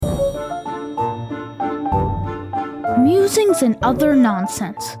musings and other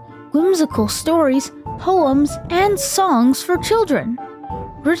nonsense, whimsical stories, poems, and songs for children.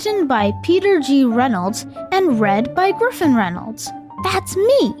 Written by Peter G. Reynolds and read by Griffin Reynolds. That's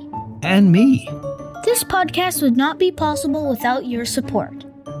me. And me. This podcast would not be possible without your support.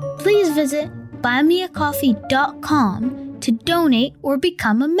 Please visit buymeacoffee.com to donate or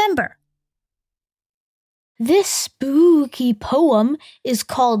become a member. This spooky poem is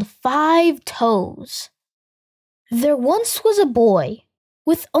called 5 Toes. There once was a boy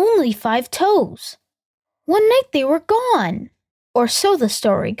with only 5 toes. One night they were gone, or so the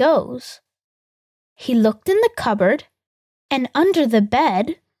story goes. He looked in the cupboard and under the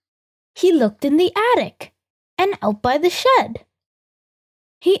bed. He looked in the attic and out by the shed.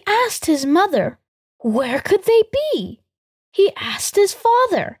 He asked his mother, where could they be? He asked his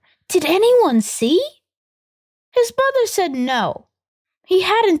father, did anyone see? His brother said no. He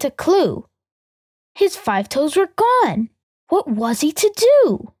hadn't a clue. His 5 toes were gone. What was he to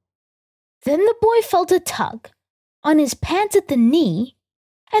do? Then the boy felt a tug on his pants at the knee,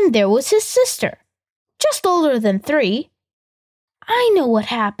 and there was his sister, just older than 3. I know what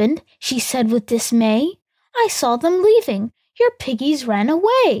happened, she said with dismay. I saw them leaving. Your piggies ran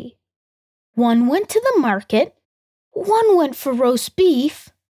away. One went to the market. One went for roast beef.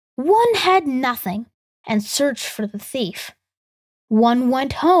 One had nothing and searched for the thief. One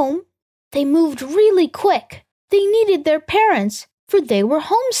went home. They moved really quick. They needed their parents, for they were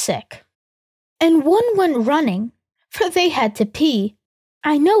homesick. And one went running, for they had to pee.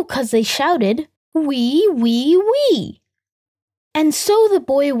 I know 'cause they shouted, wee, wee, wee. And so the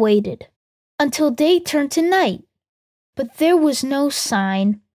boy waited until day turned to night, but there was no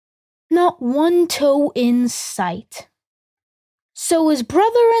sign, not one toe in sight. So his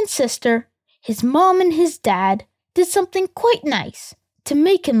brother and sister, his mom and his dad, did something quite nice to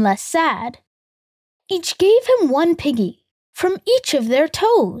make him less sad. Each gave him 1 piggy from each of their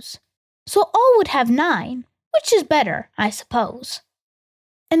toes, so all would have 9, which is better, I suppose.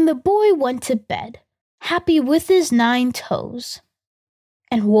 And the boy went to bed, happy with his 9 toes,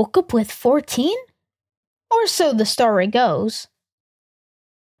 and woke up with 14? Or so the story goes.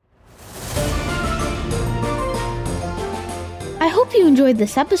 I hope you enjoyed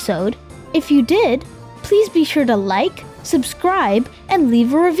this episode. If you did, please be sure to like, subscribe, and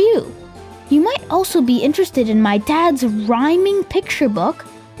leave a review. You might also be interested in my dad's rhyming picture book,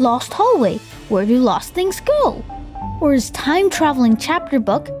 Lost Hallway, Where Do Lost Things Go? Or his time-traveling chapter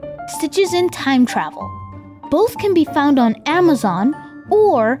book, Stitches in Time Travel. Both can be found on Amazon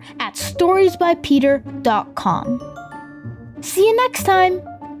or at storiesbypeter.com. See you next time!